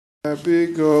Happy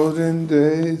golden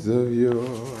days of your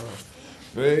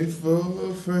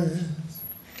faithful friends.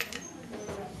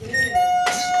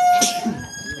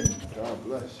 God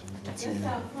bless you.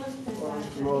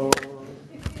 Once more,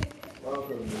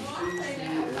 welcome to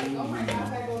CIMG,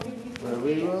 where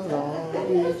we will all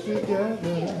be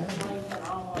together.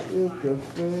 You can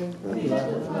feel the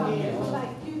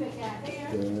light,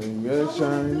 being a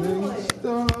shining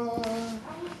star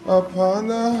upon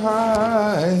the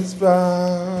high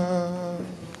spire,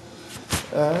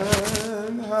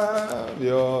 and have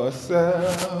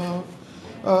yourself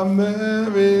a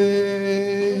merry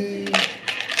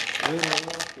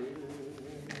little Christmas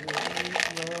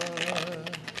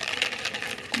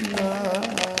night.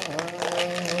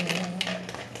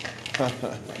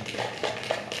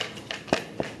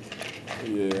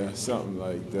 Yeah, something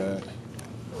like that.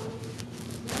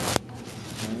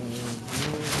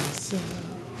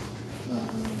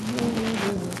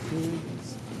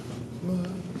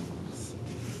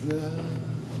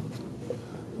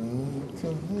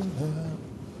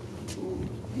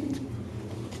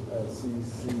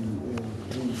 CCMG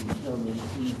coming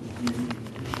to you.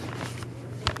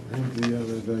 Empty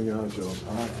everything out your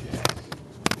pocket.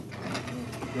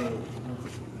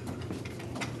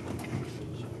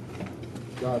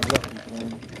 God bless you, man.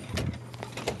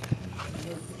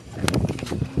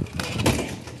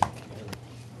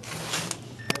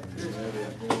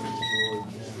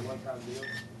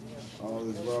 All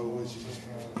is well with you.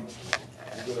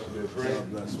 Get up there, pray. God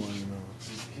bless one another.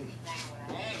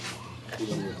 Get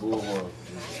up your bullhorn.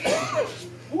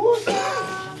 What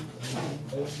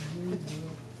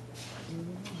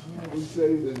you say?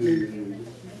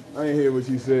 I ain't hear what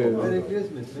you said. Merry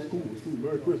Christmas, man.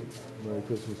 Merry Christmas. Merry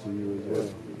Christmas to you as well.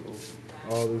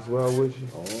 All is well with you?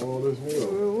 All is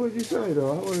well. What'd you say,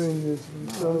 though? I wasn't just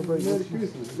celebrating. Merry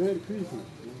Christmas. Merry Christmas.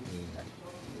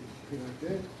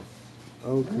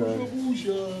 Okay.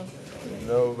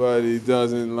 Nobody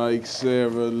doesn't like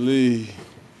Sarah Lee.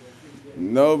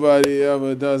 Nobody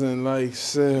ever doesn't like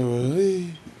Sarah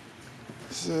Lee.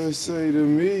 So say to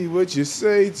me what you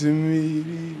say to me.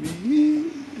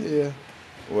 Yeah.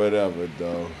 Whatever,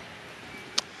 though.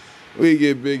 We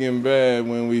get big and bad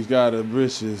when we got a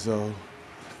britches, so.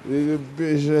 The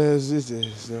bitch ass this,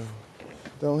 so.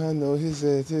 Don't have no his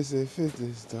ass,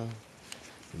 50s, though.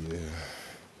 Yeah.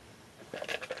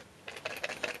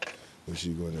 What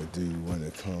you gonna do when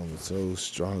it comes so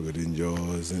stronger than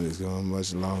yours, and it's gone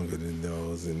much longer than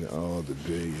yours, and all the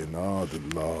big and all the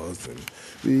laws, and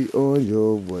be on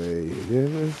your way.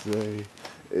 Never say,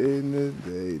 in the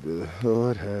day the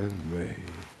Lord has made.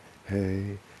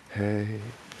 Hey, hey,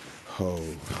 ho,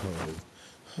 ho.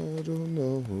 I don't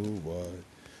know what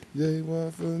they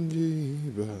want from me,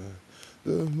 but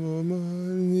the more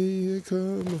money it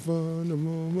comes from, the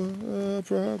more my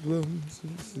problems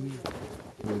you see.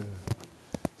 Yeah.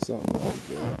 Something like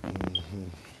that.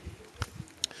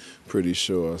 Pretty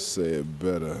sure I say it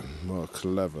better, more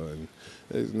clever, and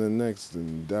it's the next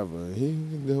endeavor. He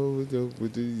knows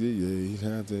with the he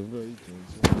had the right thing.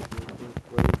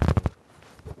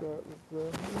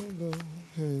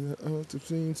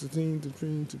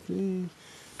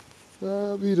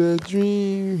 I'll be that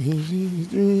dream.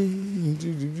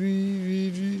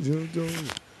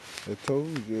 I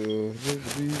told you,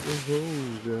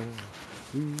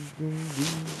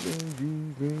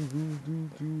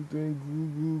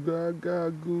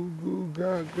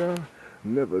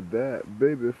 Never that,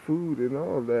 baby, food and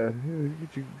all that.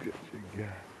 What you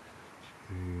got?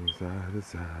 Side to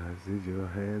side, sit your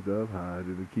hands up high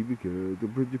to keep it good. To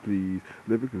put you please,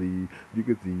 lyrically, you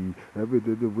can see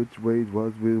everything which ways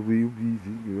was will we be.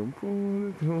 I'm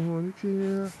on the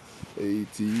chair.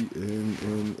 ATN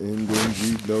and then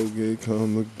you know it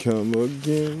come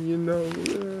again, you know,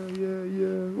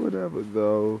 yeah, whatever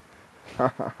though. I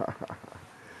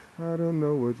don't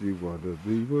know what you want to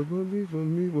be, but believe for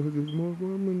me, was it more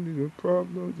woman than your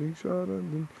problems and shot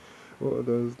than all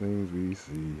those things we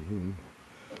see.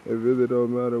 It really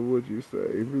don't matter what you say.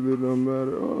 It really don't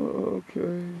matter. Oh,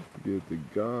 okay. Give to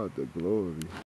God the glory.